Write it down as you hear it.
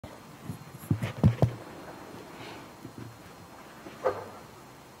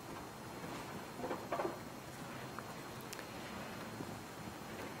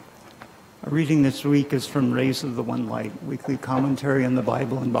Our reading this week is from Rays of the One Light, weekly commentary on the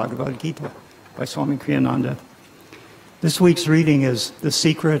Bible and Bhagavad Gita by Swami Kriyananda. This week's reading is The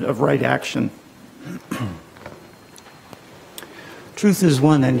Secret of Right Action. Truth is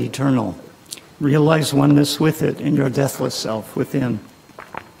one and eternal. Realize oneness with it in your deathless self within.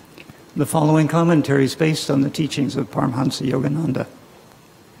 The following commentary is based on the teachings of Paramhansa Yogananda.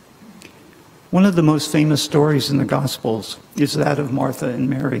 One of the most famous stories in the Gospels is that of Martha and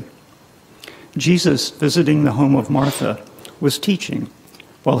Mary. Jesus, visiting the home of Martha, was teaching,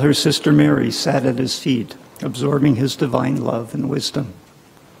 while her sister Mary sat at his feet, absorbing his divine love and wisdom.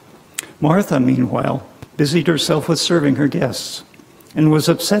 Martha, meanwhile, busied herself with serving her guests, and was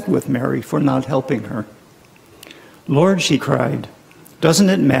upset with Mary for not helping her. "Lord," she cried, "doesn't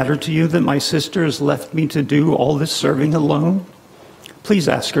it matter to you that my sister has left me to do all this serving alone? Please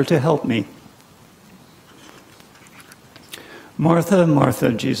ask her to help me." "Martha,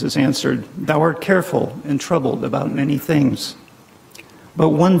 Martha," Jesus answered, "thou art careful and troubled about many things. But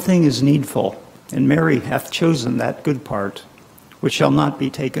one thing is needful, and Mary hath chosen that good part, which shall not be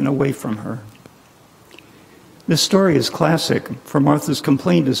taken away from her." This story is classic, for Martha's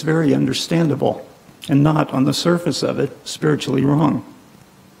complaint is very understandable, and not, on the surface of it, spiritually wrong.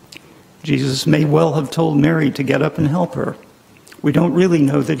 Jesus may well have told Mary to get up and help her. We don't really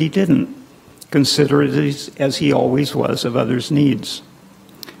know that he didn't, considerate as he always was of others' needs.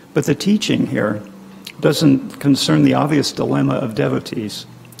 But the teaching here doesn't concern the obvious dilemma of devotees,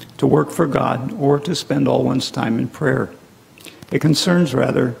 to work for God or to spend all one's time in prayer. It concerns,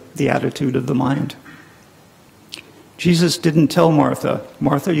 rather, the attitude of the mind. Jesus didn't tell Martha,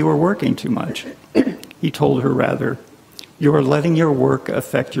 "Martha, you are working too much." He told her, rather, "You are letting your work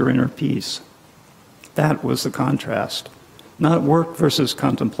affect your inner peace." That was the contrast. Not work versus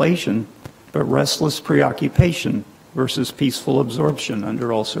contemplation, but restless preoccupation versus peaceful absorption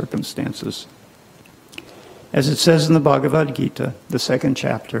under all circumstances. As it says in the Bhagavad Gita, the 2nd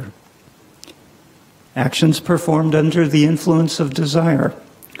chapter, "Actions performed under the influence of desire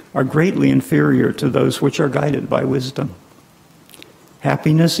are greatly inferior to those which are guided by wisdom.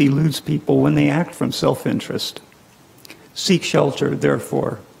 Happiness eludes people when they act from self-interest. Seek shelter,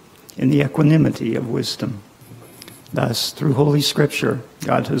 therefore, in the equanimity of wisdom." Thus, through Holy Scripture,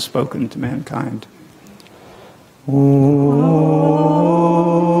 God has spoken to mankind. Om,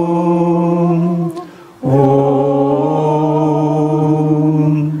 Om,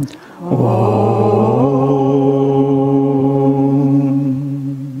 Om.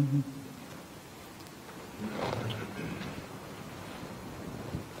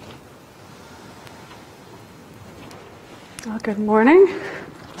 Well, good morning.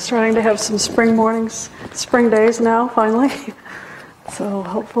 Starting to have some spring mornings, spring days now, finally. So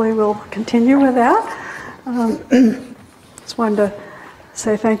hopefully we'll continue with that. Just wanted to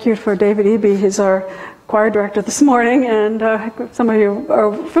say thank you for David Eby. He's our choir director this morning, and some of you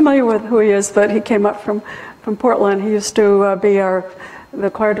are familiar with who he is, but he came up from Portland. He used to be the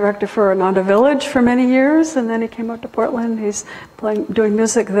choir director for Ananda Village for many years, and then he came up to Portland. He's doing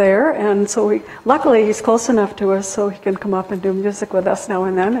music there, and so luckily he's close enough to us so he can come up and do music with us now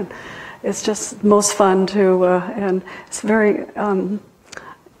and then, and it's just most fun to, and it's very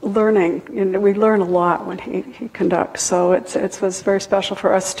learning. We learn a lot when he conducts, so it was very special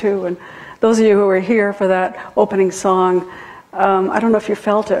for us too. And those of you who were here for that opening song, I don't know if you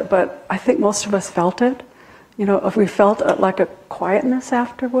felt it, but I think most of us felt it. You know, if we felt like a quietness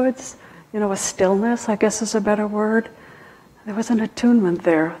afterwards, a stillness, I guess is a better word. There was an attunement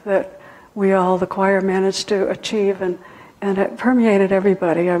there that the choir managed to achieve, and it permeated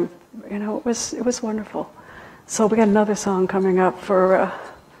everybody. It was wonderful. So we got another song coming up for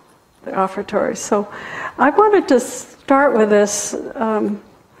the offertory. So I wanted to start with this,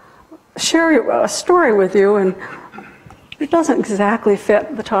 share a story with you, and it doesn't exactly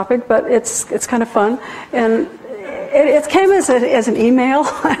fit the topic, but it's kind of fun, and it came as an email,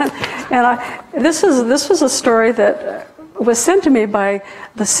 and this was a story that was sent to me by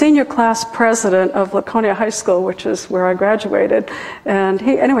the senior class president of Laconia High School, which is where I graduated, and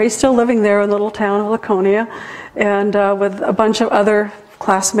he's still living there in the little town of Laconia, and with a bunch of other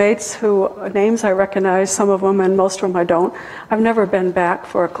classmates who names I recognize, some of them, and most of them I don't. I've never been back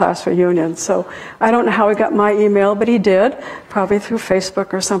for a class reunion, so I don't know how he got my email, but he did, probably through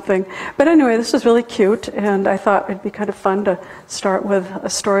Facebook or something. But anyway, this is really cute, and I thought it'd be kind of fun to start with a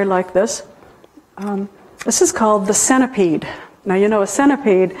story like this. This is called The Centipede. Now, a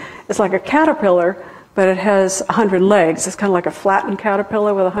centipede is like a caterpillar, but it has 100 legs. It's kind of like a flattened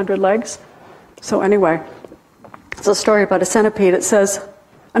caterpillar with 100 legs. So anyway, it's a story about a centipede. It says,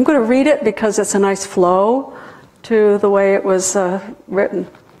 I'm going to read it because it's a nice flow to the way it was written.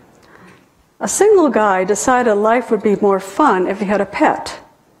 A single guy decided life would be more fun if he had a pet.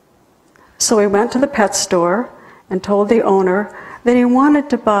 So he went to the pet store and told the owner that he wanted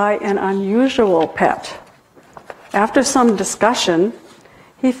to buy an unusual pet. After some discussion,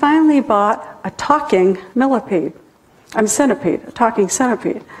 he finally bought a talking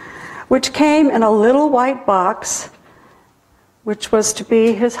centipede, which came in a little white box, which was to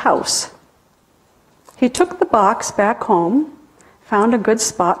be his house. He took the box back home, found a good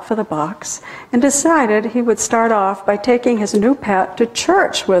spot for the box, and decided he would start off by taking his new pet to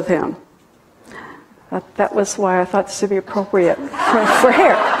church with him. That was why I thought this would be appropriate for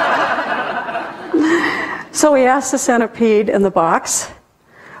here. So he asked the centipede in the box,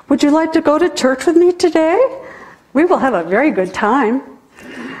 "Would you like to go to church with me today? We will have a very good time."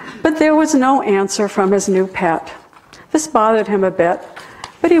 But there was no answer from his new pet. This bothered him a bit,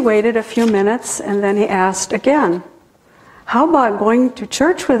 but he waited a few minutes and then he asked again, "How about going to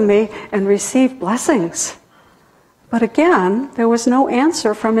church with me and receive blessings?" But again, there was no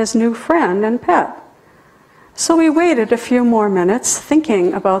answer from his new friend and pet. So he waited a few more minutes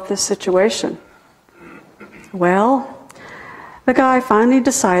thinking about this situation. Well, the guy finally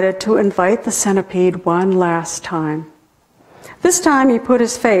decided to invite the centipede one last time. This time he put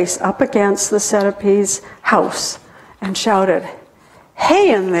his face up against the centipede's house and shouted,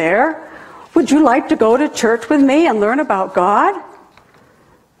 "Hey in there, would you like to go to church with me and learn about God?"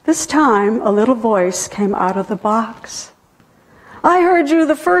 This time a little voice came out of the box. "I heard you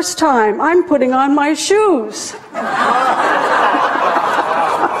the first time. I'm putting on my shoes."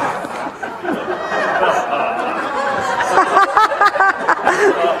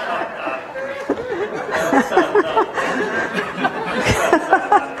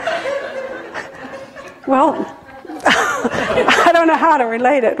 Well, I don't know how to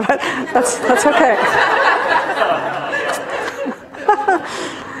relate it, but that's okay.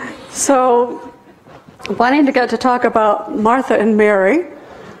 So, wanting to get to talk about Martha and Mary,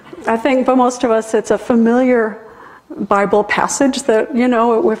 I think for most of us it's a familiar Bible passage that,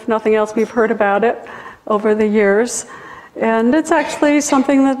 if nothing else, we've heard about it over the years. And it's actually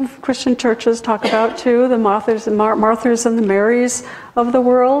something that Christian churches talk about too, the Marthas and the Marys of the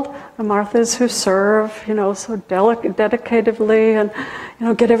world, the Marthas who serve, so dedicatedly and,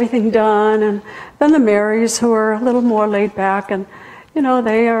 get everything done. And then the Marys who are a little more laid back and,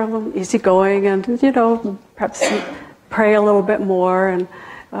 they are a little easygoing and, perhaps pray a little bit more and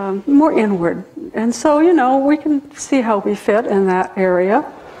more inward. And so, we can see how we fit in that area.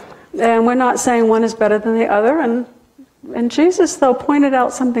 And we're not saying one is better than the other. And Jesus, though, pointed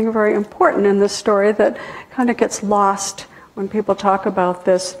out something very important in this story that kind of gets lost when people talk about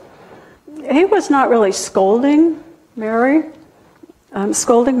this. He was not really scolding Mary,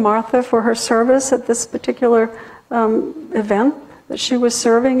 scolding Martha for her service at this particular event that she was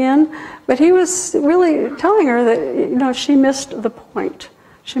serving in, but he was really telling her that, she missed the point.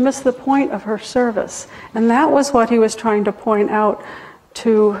 She missed the point of her service. And that was what he was trying to point out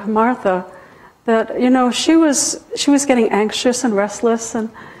to Martha, that she was getting anxious and restless and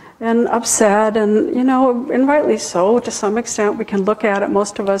upset and and rightly so to some extent. We can look at it,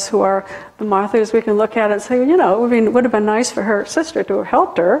 most of us who are the Marthas, we can look at it and say, it would have been nice for her sister to have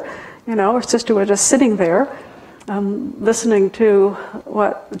helped her. Her sister was just sitting there listening to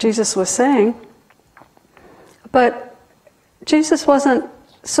what Jesus was saying. But Jesus wasn't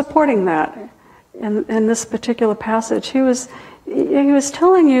supporting that in this particular passage. He was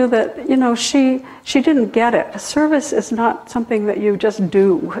telling you that, she didn't get it. A service is not something that you just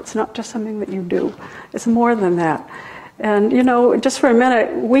do. It's not just something that you do. It's more than that. And, just for a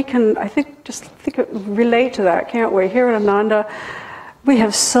minute, we can, relate to that, can't we? Here at Ananda, we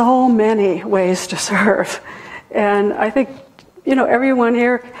have so many ways to serve. And I think, everyone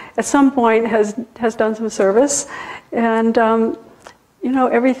here at some point has done some service. And,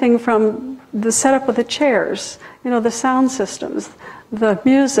 everything from the setup of the chairs, the sound systems, the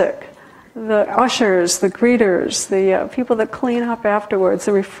music, the ushers, the greeters, the people that clean up afterwards,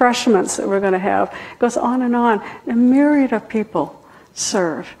 the refreshments that we're going to have. It goes on and on. A myriad of people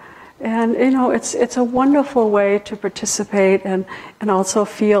serve. And, it's a wonderful way to participate and also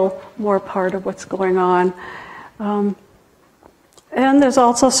feel more part of what's going on. And there's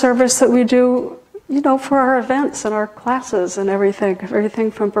also service that we do for our events and our classes and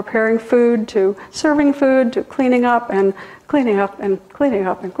everything from preparing food to serving food to cleaning up and cleaning up and cleaning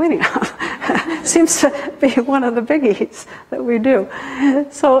up and cleaning up. Seems to be one of the biggies that we do.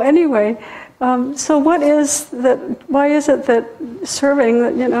 So anyway, so what is that? Why is it that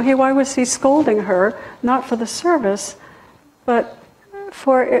serving? Why was he scolding her? Not for the service, but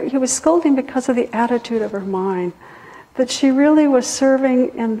he was scolding because of the attitude of her mind. That she really was serving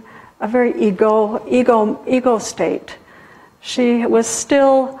in a very ego state. She was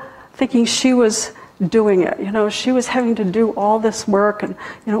still thinking she was doing it. She was having to do all this work, and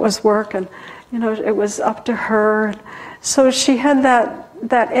it was work, and it was up to her. So she had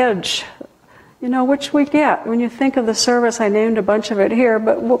that edge, which we get when you think of the service. I named a bunch of it here,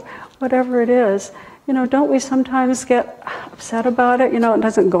 but whatever it is, don't we sometimes get upset about it? It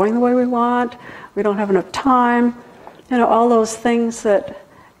doesn't going the way we want. We don't have enough time. All those things that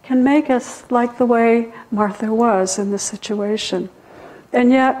can make us like the way Martha was in this situation.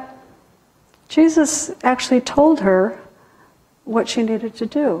 And yet, Jesus actually told her what she needed to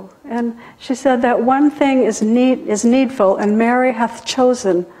do. And she said that one thing is needful, and Mary hath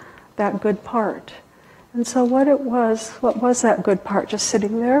chosen that good part. And so what was that good part? Just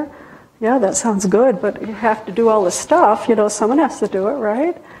sitting there? Yeah, that sounds good, but you have to do all the stuff. Someone has to do it,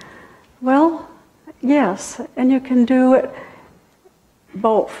 right? Well, yes, and you can do it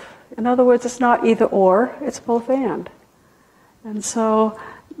both. In other words, it's not either or, it's both and. And so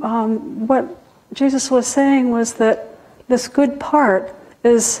what Jesus was saying was that this good part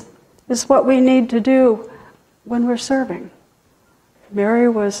is what we need to do when we're serving. Mary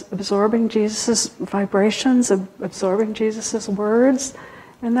was absorbing Jesus' vibrations, absorbing Jesus' words,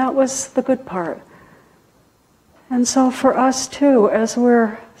 and that was the good part. And so for us too, as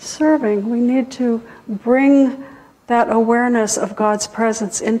we're serving, we need to bring that awareness of God's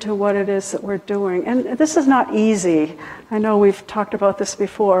presence into what it is that we're doing. And this is not easy. I know we've talked about this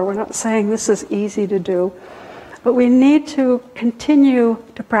before. We're not saying this is easy to do. But we need to continue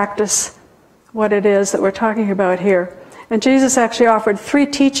to practice what it is that we're talking about here. And Jesus actually offered 3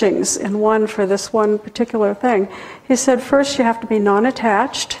 teachings in one for this one particular thing. He said, first, you have to be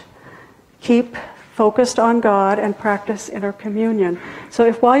non-attached, keep focused on God, and practice inner communion. So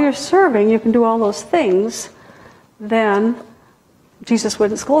if while you're serving you can do all those things, then Jesus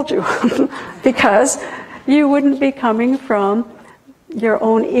wouldn't scold you because you wouldn't be coming from your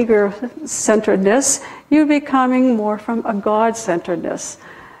own ego-centeredness. You'd be coming more from a God-centeredness.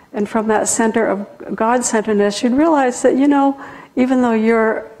 And from that center of God-centeredness, you'd realize that, even though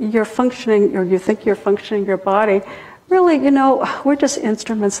you're functioning, or you think you're functioning your body, really, we're just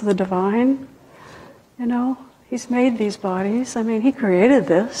instruments of the divine. He's made these bodies. I mean, he created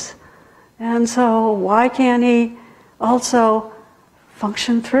this. And so why can't he also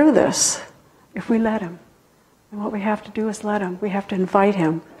function through this if we let him? And what we have to do is let him. We have to invite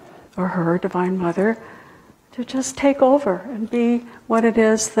him, or her, Divine Mother, to just take over and be what it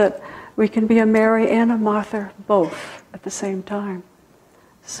is that we can be a Mary and a Martha both at the same time.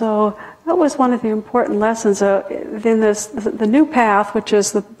 So that was one of the important lessons in the New Path, which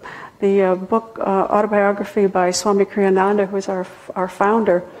is the book autobiography by Swami Kriyananda, who is our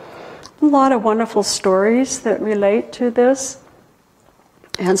founder. A lot of wonderful stories that relate to this.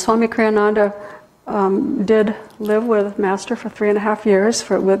 And Swami Kriyananda did live with Master for 3.5 years,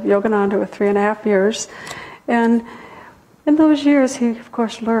 with Yogananda for 3.5 years. And in those years, he, of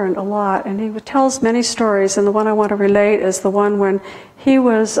course, learned a lot. And he tells many stories. And the one I want to relate is the one when he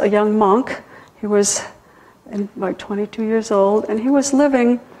was a young monk. He was like 22 years old. And he was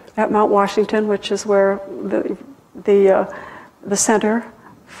living at Mount Washington, which is where the center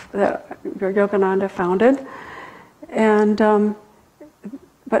that Yogananda founded. And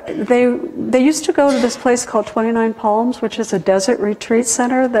but they used to go to this place called 29 Palms, which is a desert retreat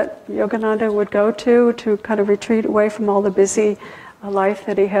center that Yogananda would go to kind of retreat away from all the busy life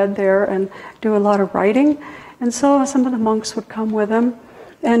that he had there and do a lot of writing. And so some of the monks would come with him.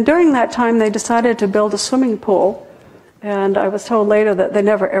 And during that time, they decided to build a swimming pool. And I was told later that they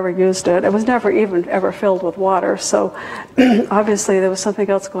never ever used it. It was never even ever filled with water. So obviously there was something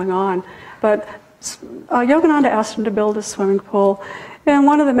else going on. But Yogananda asked him to build a swimming pool. And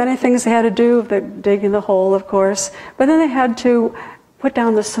one of the many things they had to do, digging the hole, of course, but then they had to put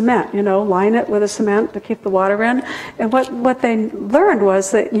down the cement, line it with the cement to keep the water in. And what they learned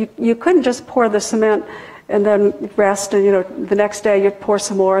was that you couldn't just pour the cement and then rest, and the next day you pour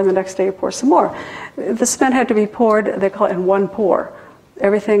some more, and the next day you pour some more. The cement had to be poured, they call it in one pour,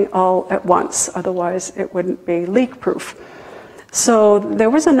 everything all at once, otherwise it wouldn't be leak-proof. So there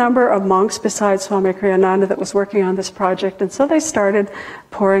was a number of monks besides Swami Kriyananda that was working on this project, and so they started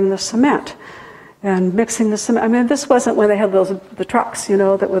pouring the cement and mixing the cement. I mean, this wasn't when they had the trucks,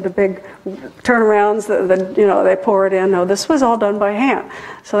 that were the big turnarounds, they pour it in. No, this was all done by hand.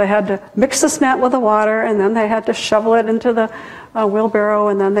 So they had to mix the cement with the water, and then they had to shovel it into the wheelbarrow,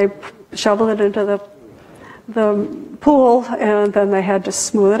 and then they shovel it into the pool, and then they had to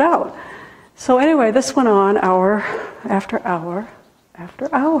smooth it out. So anyway, this went on hour after hour after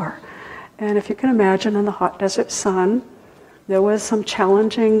hour. And if you can imagine, in the hot desert sun, there was some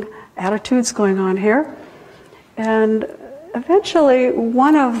challenging attitudes going on here. And eventually,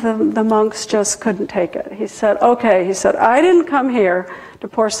 one of the monks just couldn't take it. He said, okay, he said, I didn't come here to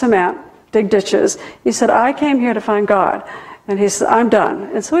pour cement, dig ditches. He said, I came here to find God. And he said, I'm done.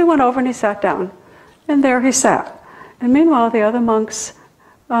 And so he went over and he sat down. And there he sat. And meanwhile, the other monks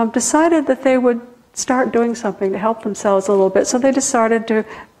decided that they would start doing something to help themselves a little bit. So they decided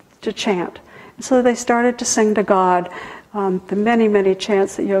to chant. And so they started to sing to God the many, many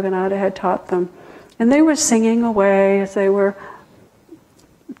chants that Yogananda had taught them. And they were singing away as they were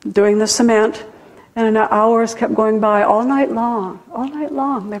doing the cement. And hours kept going by all night long. All night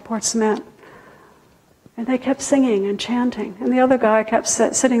long they poured cement. And they kept singing and chanting. And the other guy kept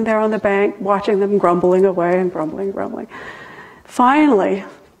sitting there on the bank watching them grumbling away and grumbling. Finally,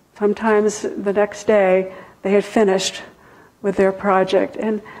 sometimes the next day, they had finished with their project.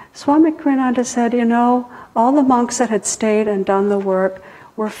 And Swami Kriyananda said, you know, all the monks that had stayed and done the work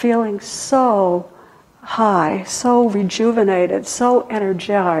were feeling so high, so rejuvenated, so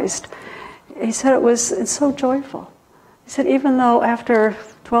energized. He said it's so joyful. He said even though after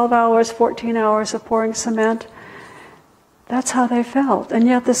 12 hours, 14 hours of pouring cement, that's how they felt. And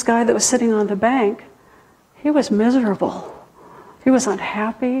yet this guy that was sitting on the bank, he was miserable. He was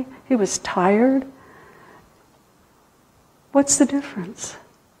unhappy. He was tired. What's the difference?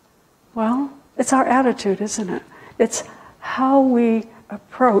 Well, it's our attitude, isn't it? It's how we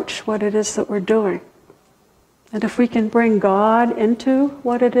approach what it is that we're doing. And if we can bring God into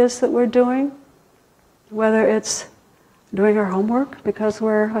what it is that we're doing, whether it's doing our homework because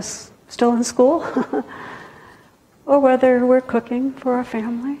we're still in school, or whether we're cooking for our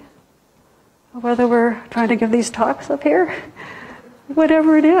family, or whether we're trying to give these talks up here,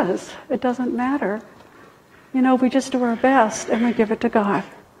 whatever it is, it doesn't matter. You know, we just do our best and we give it to God.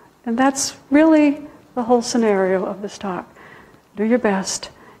 And that's really the whole scenario of this talk. Do your best,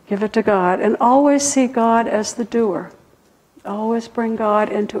 give it to God, and always see God as the doer. Always bring God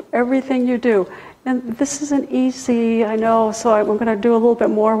into everything you do. And this isn't easy, I know, so I'm going to do a little bit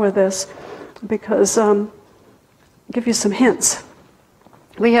more with this because I'll give you some hints.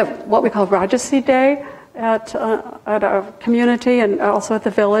 We have what we call Rajasi Day at our community and also at the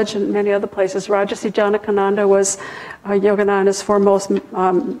village and many other places. Rajasi Janakananda was Yogananda's foremost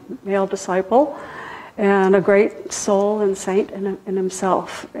male disciple and a great soul and saint in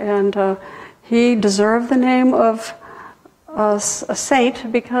himself. And he deserved the name of a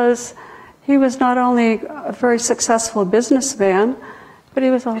saint because he was not only a very successful businessman, but he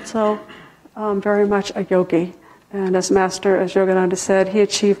was also very much a yogi. And as Yogananda said, he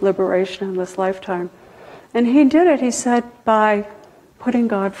achieved liberation in this lifetime. And he did it, he said, by putting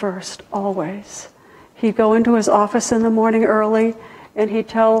God first, always. He'd go into his office in the morning early, and he'd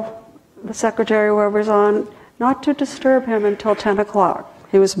tell the secretary, whoever's on, not to disturb him until 10 o'clock.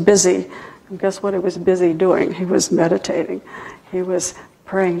 He was busy. And guess what he was busy doing? He was meditating. He was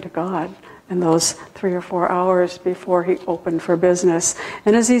praying to God in those 3 or 4 hours before he opened for business.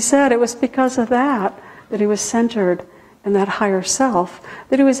 And as he said, it was because of that he was centered in that higher self,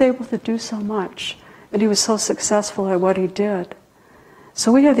 that he was able to do so much. And he was so successful at what he did.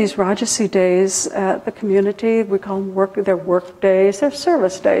 So we have these Rajasi days at the community. We call them they're work days, they're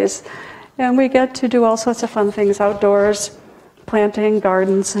service days. And we get to do all sorts of fun things outdoors, planting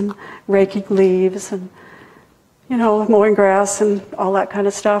gardens and raking leaves and, you know, mowing grass and all that kind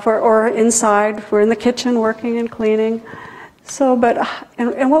of stuff. Or inside, we're in the kitchen working and cleaning. So,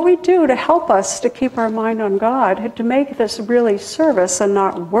 and what we do to help us to keep our mind on God, to make this really service and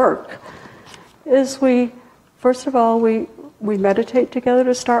not work, is first of all, we meditate together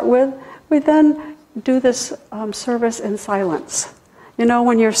to start with. We then do this service in silence. You know,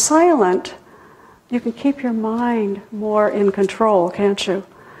 when you're silent, you can keep your mind more in control, can't you?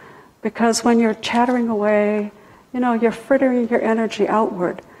 Because when you're chattering away, you know, you're frittering your energy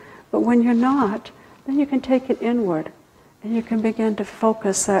outward. But when you're not, then you can take it inward. And you can begin to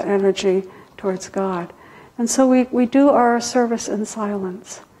focus that energy towards God. And so we do our service in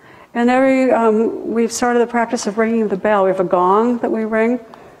silence. And we've started the practice of ringing the bell. We have a gong that we ring,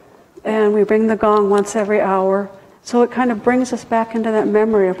 and we ring the gong once every hour. So it kind of brings us back into that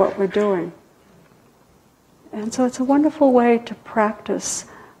memory of what we're doing. And so it's a wonderful way to practice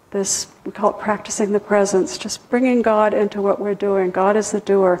this, we call it practicing the presence, just bringing God into what we're doing. God is the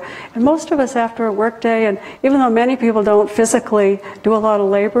doer. And most of us after a work day, and even though many people don't physically do a lot of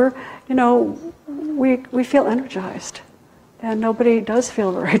labor, you know, we feel energized. And nobody does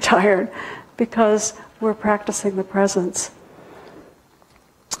feel very tired because we're practicing the presence.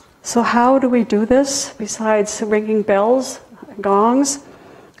 So how do we do this besides ringing bells, gongs,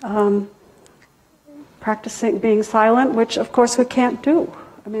 practicing being silent, which of course we can't do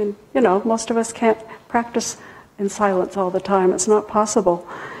I mean, most of us can't practice in silence all the time. It's not possible.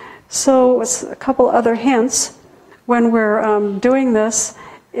 So it's a couple other hints when we're doing this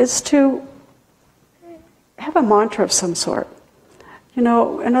is to have a mantra of some sort. In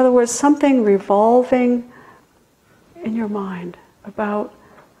other words, something revolving in your mind about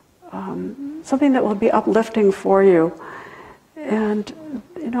something that will be uplifting for you. And,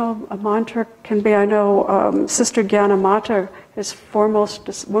 a mantra can be, I know Sister Gyanamata, his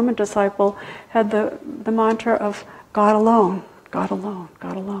foremost woman disciple, had the mantra of God alone, God alone,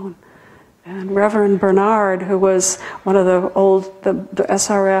 God alone. And Reverend Bernard, who was one of the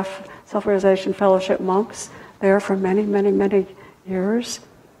SRF, Self-Realization Fellowship monks, there for many, many, many years.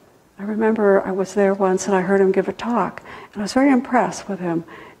 I remember I was there once and I heard him give a talk, and I was very impressed with him.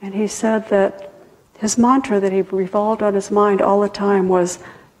 And he said that his mantra that he revolved on his mind all the time was,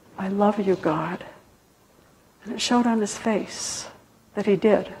 I love you, God. And it showed on his face that he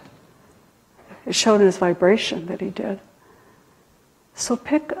did. It showed in his vibration that he did. So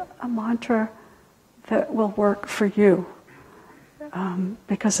pick a mantra that will work for you,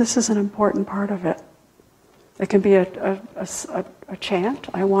 because this is an important part of it. It can be a chant,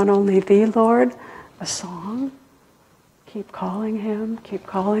 I want only thee, Lord, a song. Keep calling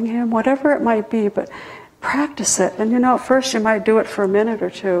him, whatever it might be, but practice it. And at first you might do it for a minute or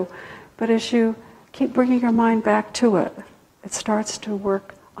two, but as you keep bringing your mind back to it, it starts to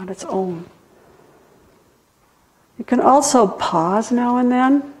work on its own. You can also pause now and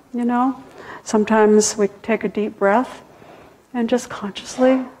then, Sometimes we take a deep breath and just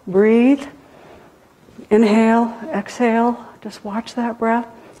consciously breathe. Inhale, exhale, just watch that breath.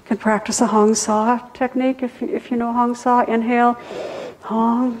 You can practice a Hong Sa technique if you know Hong Sa. Inhale,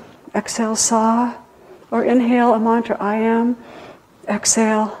 Hong, exhale, Sa. Or inhale a mantra, I am,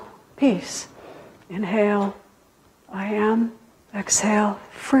 exhale, peace. Inhale, I am, exhale,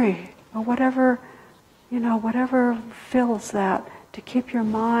 free. Or whatever fills that, to keep your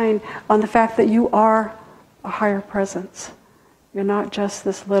mind on the fact that you are a higher presence. You're not just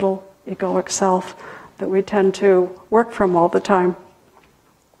this little egoic self that we tend to work from all the time.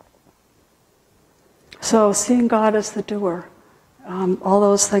 So seeing God as the doer, all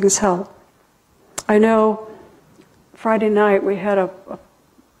those things help. I know Friday night we had a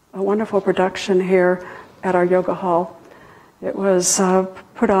wonderful production here at our yoga hall. It was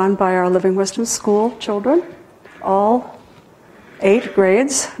put on by our Living Wisdom School children, all 8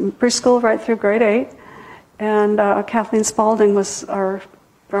 grades, preschool right through grade 8. And Kathleen Spalding was our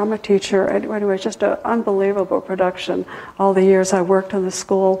drama teacher. Anyway, just an unbelievable production. All the years I worked in the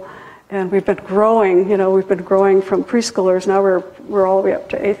school, and we've been growing. We've been growing from preschoolers. Now we're all the way up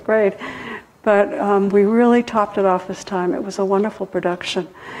to 8th grade. But we really topped it off this time. It was a wonderful production.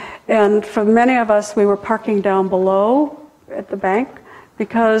 And for many of us, we were parking down below at the bank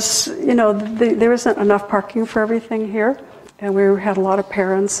because, there isn't enough parking for everything here. And we had a lot of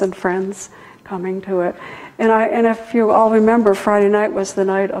parents and friends coming to it. And if you all remember, Friday night was the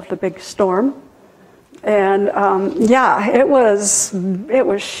night of the big storm. And it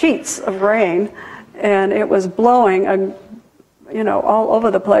was sheets of rain, and it was blowing, all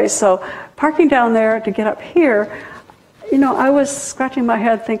over the place. So parking down there to get up here, I was scratching my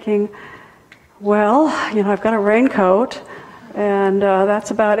head thinking, well, I've got a raincoat, and that's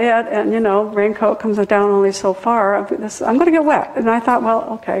about it. And raincoat comes down only so far. I'm going to get wet. And I thought, well,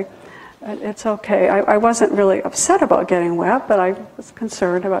 okay. It's okay. I wasn't really upset about getting wet, but I was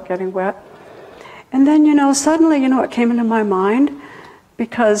concerned about getting wet. And then, suddenly, it came into my mind,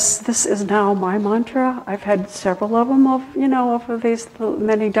 because this is now my mantra. I've had several of them over these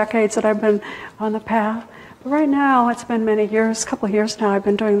many decades that I've been on the path. But right now, it's been many years, a couple of years now, I've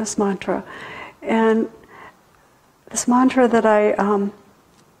been doing this mantra. And this mantra that I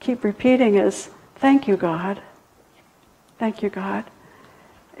keep repeating is, thank you, God. Thank you, God.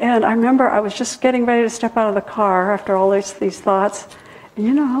 And I remember I was just getting ready to step out of the car after all these thoughts.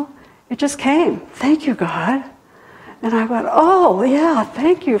 And it just came. Thank you, God. And I went, oh, yeah,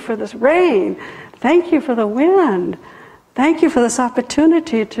 thank you for this rain. Thank you for the wind. Thank you for this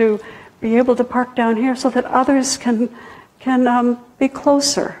opportunity to be able to park down here so that others can be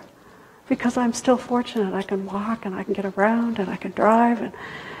closer. Because I'm still fortunate. I can walk and I can get around and I can drive and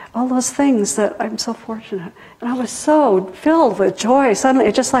all those things that I'm so fortunate. And I was so filled with joy. Suddenly,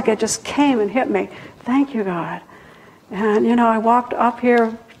 it just came and hit me. Thank you, God. And, I walked up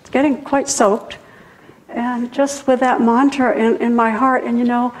here getting quite soaked. And just with that mantra in my heart,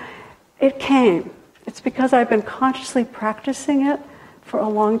 and it came. It's because I've been consciously practicing it for a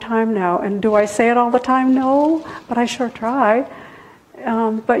long time now. And do I say it all the time? No, but I sure try.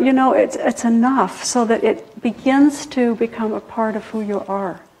 But you know, it's enough so that it begins to become a part of who you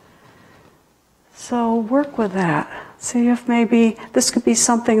are. So work with that. See if maybe this could be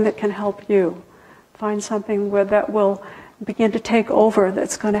something that can help you. Find something where that will begin to take over,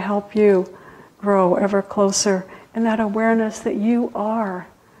 that's going to help you grow ever closer in that awareness that you are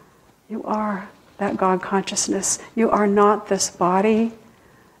that God consciousness. You are not this body.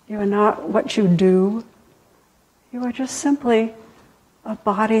 You are not what you do. You are just simply a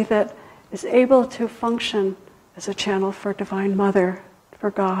body that is able to function as a channel for Divine Mother, for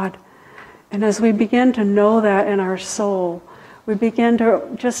God. And as we begin to know that in our soul, we begin to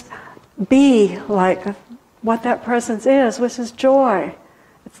just be like what that presence is, which is joy.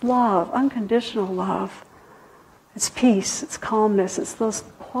 It's love, unconditional love. It's peace, it's calmness, it's those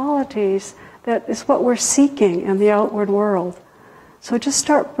qualities that is what we're seeking in the outward world. So just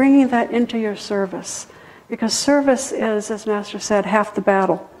start bringing that into your service. Because service is, as Master said, half the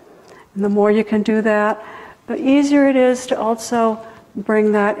battle. And the more you can do that, the easier it is to also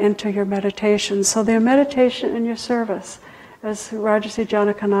bring that into your meditation. So the meditation in your service, as Rajarsi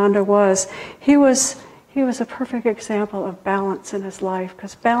Janakananda was, he was a perfect example of balance in his life,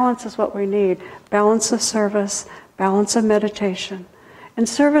 because balance is what we need. Balance of service, balance of meditation. And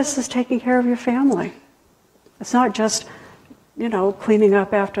service is taking care of your family. It's not just, cleaning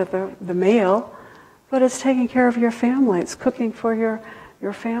up after the meal, but it's taking care of your family. It's cooking for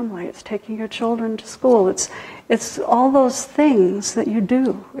your family. It's taking your children to school. It's all those things that you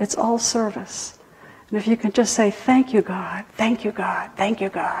do. It's all service. And if you can just say, thank you, God, thank you, God, thank you,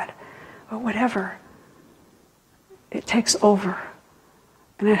 God, or whatever, it takes over.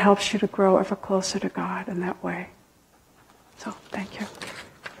 And it helps you to grow ever closer to God in that way. So, thank you.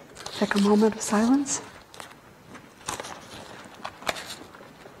 Take a moment of silence.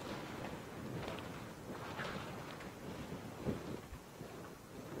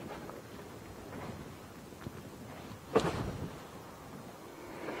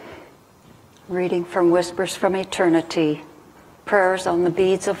 Reading from Whispers from Eternity, Prayers on the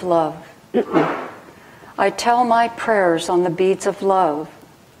Beads of Love. I tell my prayers on the beads of love,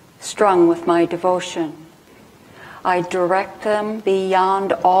 strung with my devotion. I direct them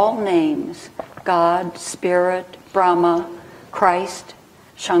beyond all names, God, Spirit, Brahma, Christ,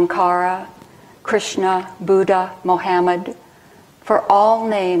 Shankara, Krishna, Buddha, Mohammed, for all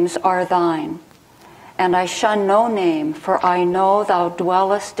names are thine. And I shun no name, for I know thou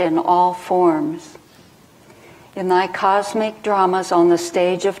dwellest in all forms. In thy cosmic dramas on the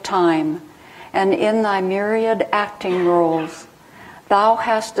stage of time, and in thy myriad acting roles, thou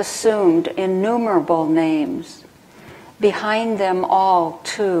hast assumed innumerable names. Behind them all,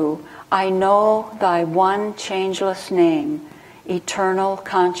 too, I know thy one changeless name, eternal,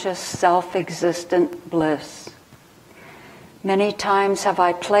 conscious, self-existent bliss. Many times have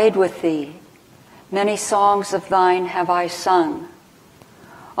I played with thee, many songs of thine have I sung.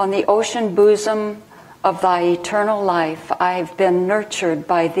 On the ocean bosom of thy eternal life, I have been nurtured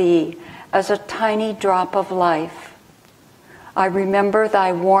by thee as a tiny drop of life. I remember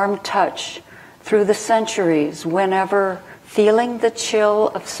thy warm touch through the centuries whenever, feeling the chill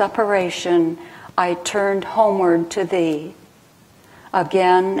of separation, I turned homeward to thee.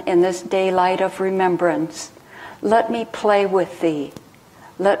 Again, in this daylight of remembrance, let me play with thee.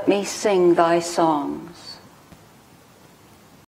 Let me sing thy songs.